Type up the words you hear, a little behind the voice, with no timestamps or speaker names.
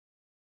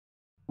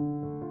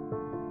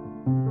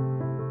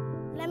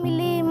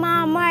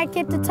mark,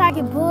 hit the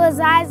target,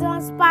 bullseyes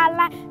on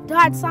spotlight.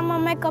 Darts, I'ma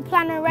make a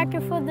platinum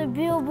record for the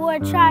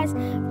Billboard charts.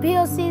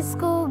 BLC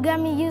school got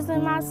me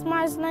using my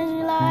smarts. Let you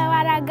know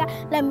what I got.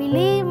 Let me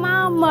leave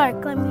my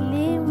mark. Let me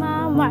leave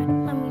my mark.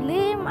 Let me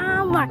leave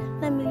my mark.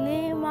 Let me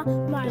leave my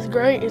mark. It's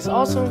great. It's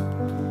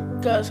awesome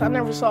because I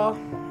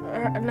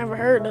never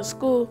heard that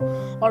school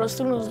or the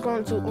students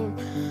going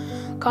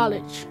to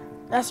college.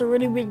 That's a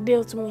really big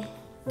deal to me.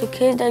 The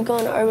kids that go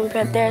into urban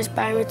prep, they're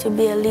inspiring me to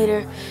be a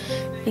leader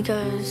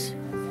because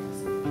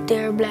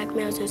they're black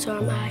males and so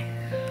am I.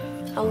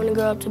 I want to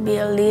grow up to be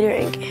a leader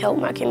and help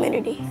my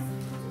community.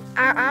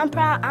 I'm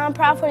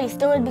proud for these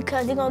students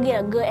because they're going to get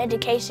a good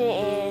education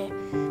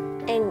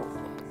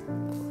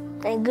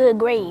and good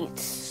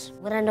grades.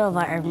 What I know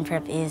about urban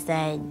prep is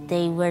that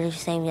they wear the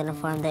same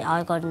uniform. They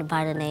all go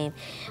by the name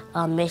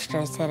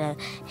Mr. instead of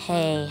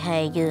hey,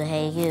 hey, you,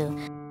 hey, you.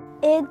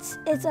 It's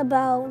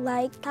about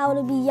like how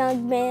to be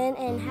young men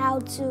and how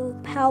to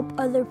help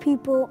other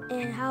people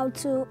and how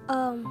to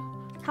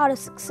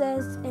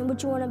success and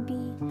what you want to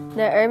be.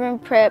 The urban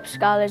prep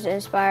scholars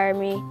inspire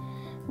me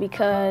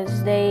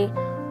because they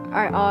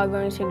are all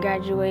going to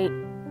graduate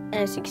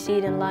and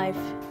succeed in life.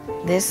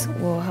 This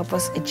will help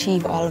us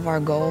achieve all of our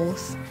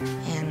goals,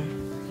 and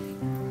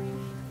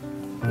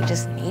we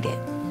just need it.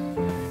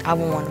 I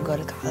would want to go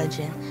to college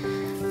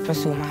and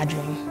pursue my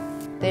dream.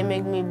 They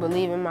make me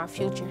believe in my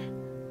future.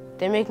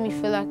 They make me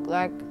feel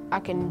like I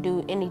can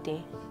do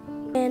anything.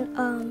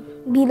 And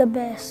be the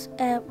best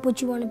at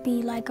what you want to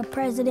be, like a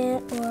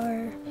president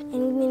or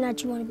anything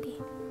that you want to be.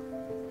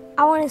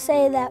 I want to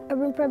say that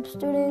urban prep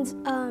students,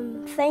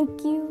 thank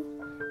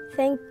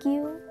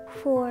you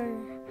for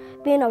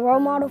being a role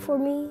model for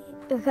me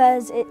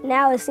because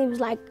now it seems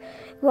like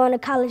going to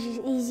college is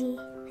easy.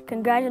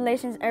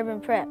 Congratulations, urban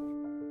prep.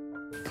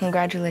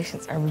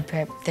 Congratulations, urban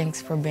prep.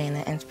 Thanks for being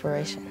an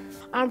inspiration.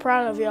 I'm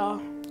proud of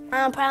y'all.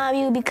 I'm proud of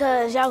you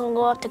because y'all gonna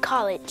go up to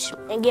college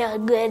and get a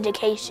good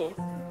education.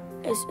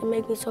 It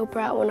makes me so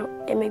proud.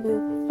 It makes me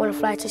want to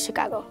fly to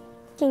Chicago.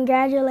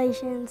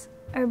 Congratulations,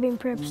 urban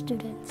prep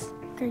students.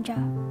 Good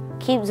job.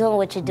 Keep doing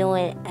what you're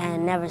doing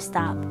and never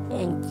stop.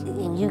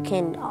 And you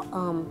can,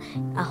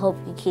 I hope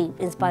you keep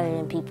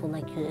inspiring people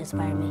like you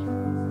inspire me.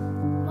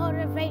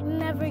 Motivate and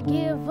never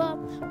give up.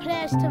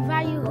 Pledge to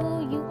value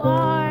who you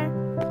are.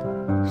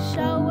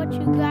 Show what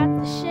you got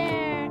to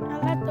share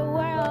and let the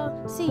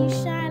world see you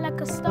shine like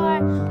a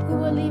star. We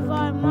will leave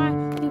our mark.